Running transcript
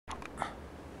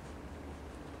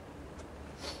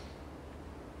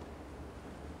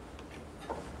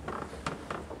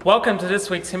Welcome to this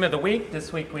week's Hymn of the Week.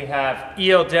 This week we have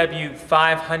ELW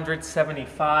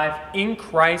 575, In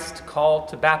Christ Called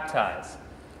to Baptize.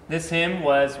 This hymn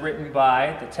was written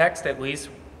by, the text at least,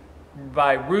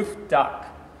 by Ruth Duck,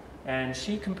 and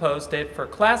she composed it for a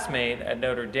classmate at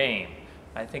Notre Dame.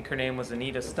 I think her name was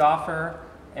Anita Stauffer,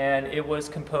 and it was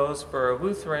composed for a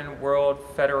Lutheran World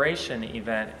Federation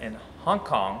event in Hong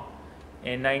Kong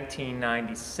in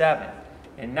 1997.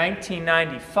 In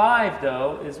 1995,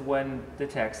 though, is when the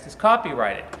text is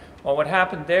copyrighted. Well, what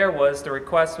happened there was the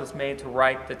request was made to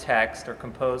write the text or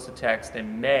compose the text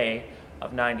in May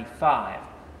of 95.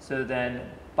 So then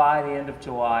by the end of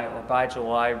July, or by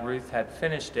July, Ruth had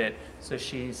finished it, so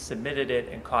she submitted it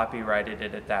and copyrighted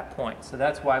it at that point. So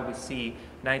that's why we see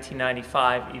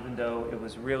 1995, even though it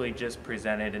was really just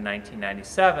presented in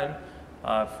 1997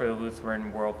 for the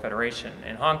Lutheran World Federation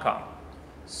in Hong Kong.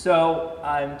 So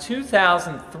in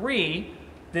 2003,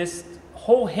 this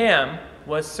whole hymn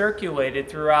was circulated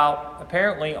throughout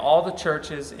apparently all the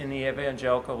churches in the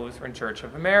Evangelical Lutheran Church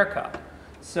of America.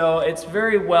 So it's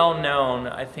very well known,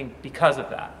 I think, because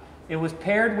of that. It was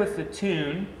paired with the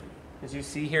tune, as you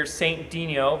see here, Saint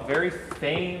Dino, very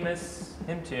famous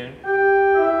hymn tune.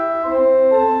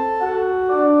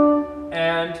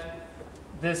 And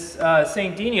this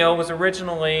Saint Dino was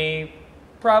originally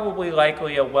probably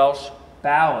likely a Welsh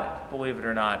ballad, believe it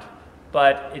or not,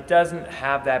 but it doesn't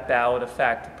have that ballad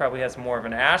effect. It probably has more of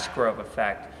an Ashgrove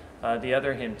effect, the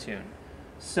other hymn tune.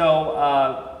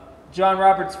 So John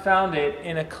Roberts found it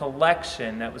in a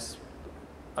collection that was,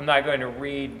 I'm not going to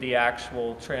read the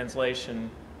actual translation,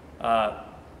 the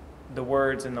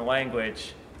words and the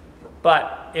language,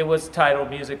 but it was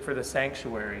titled Music for the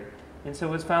Sanctuary. And so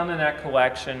it was found in that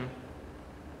collection,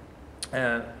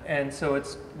 and so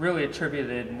it's really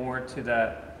attributed more to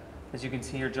that. As you can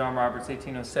see here, John Roberts,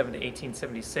 1807 to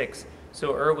 1876,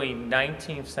 so early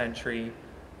 19th century.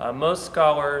 Most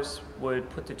scholars would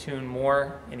put the tune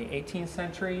more in the 18th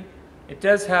century. It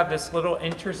does have this little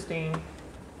interesting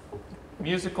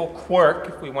musical quirk,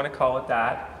 if we want to call it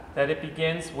that it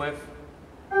begins with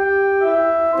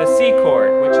the C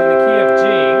chord, which in the key of G,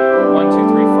 1,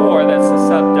 2, 3, 4, that's the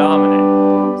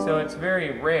subdominant. So it's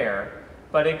very rare,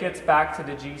 but it gets back to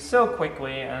the G so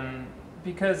quickly, and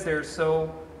because they're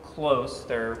so close,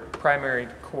 they're primary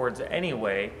chords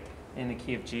anyway in the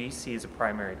key of G. C is a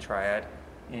primary triad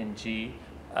in G.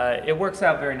 It works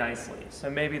out very nicely, so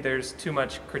maybe there's too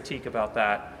much critique about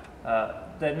that.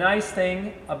 The nice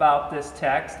thing about this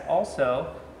text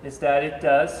also is that it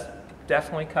does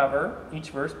definitely cover each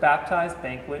verse, baptize,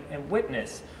 banquet, and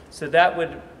witness. So that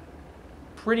would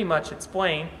pretty much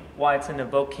explain why it's in the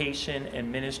vocation and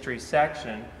ministry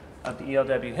section of the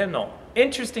ELW hymnal.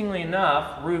 Interestingly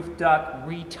enough, Ruth Duck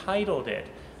retitled it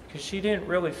because she didn't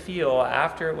really feel,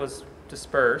 after it was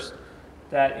dispersed,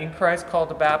 that In Christ Called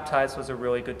to Baptize was a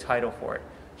really good title for it.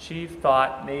 She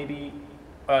thought maybe,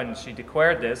 and she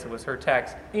declared this, it was her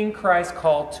text, In Christ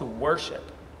Called to Worship.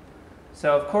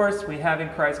 So of course we have In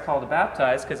Christ Called to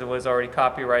Baptize because it was already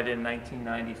copyrighted in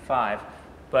 1995,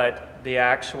 but the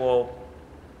actual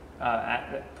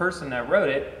person that wrote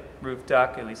it, Ruth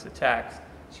Duck, at least the text,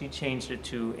 she changed it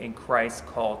to In Christ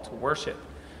Called to Worship,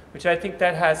 which I think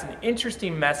that has an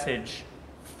interesting message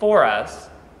for us,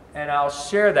 and I'll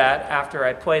share that after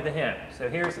I play the hymn. So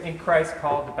here's In Christ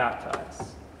Called to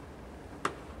Baptize.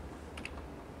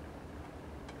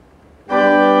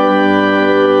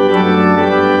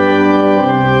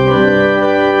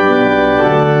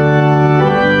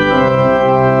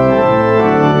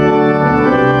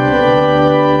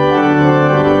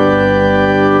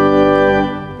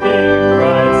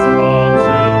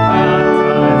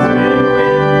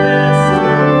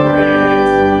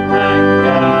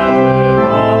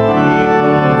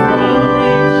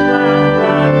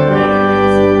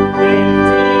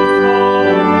 Thank you.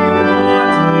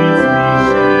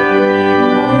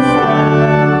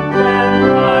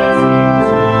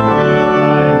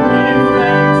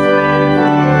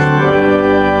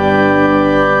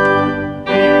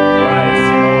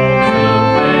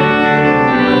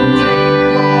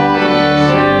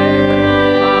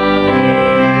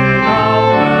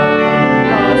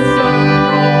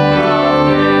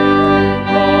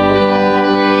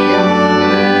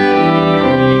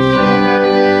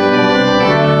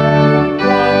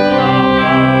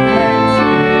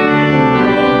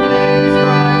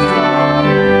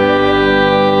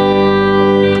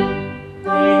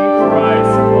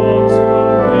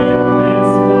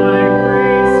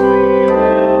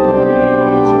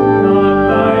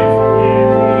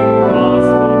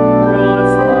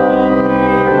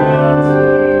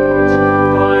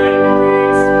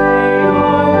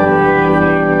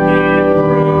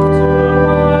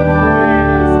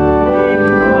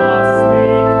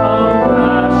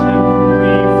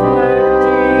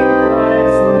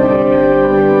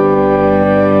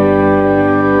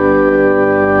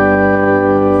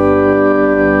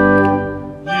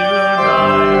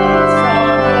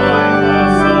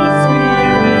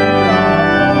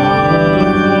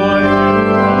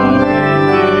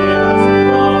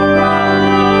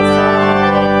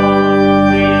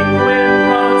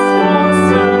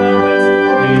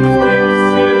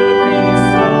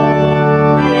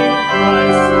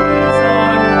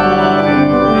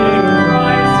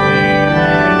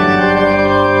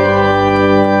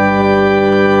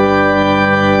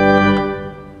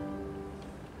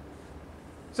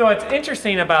 what's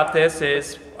interesting about this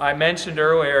is, I mentioned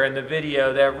earlier in the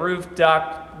video that Ruth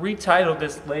Duck retitled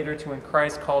this later to In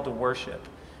Christ Called to Worship.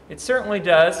 It certainly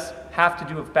does have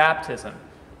to do with baptism.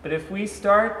 But if we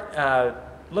start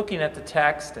looking at the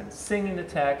text and singing the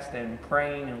text and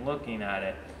praying and looking at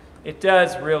it, it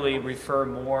does really refer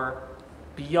more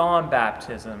beyond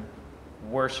baptism,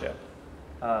 worship.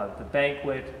 The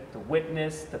banquet, the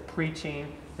witness, the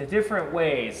preaching, the different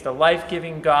ways, the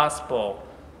life-giving gospel.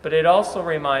 But it also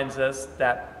reminds us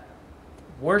that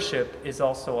worship is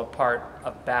also a part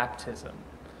of baptism,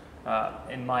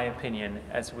 in my opinion,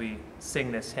 as we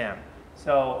sing this hymn.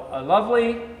 So a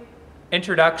lovely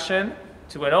introduction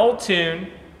to an old tune,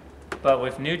 but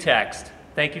with new text.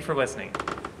 Thank you for listening.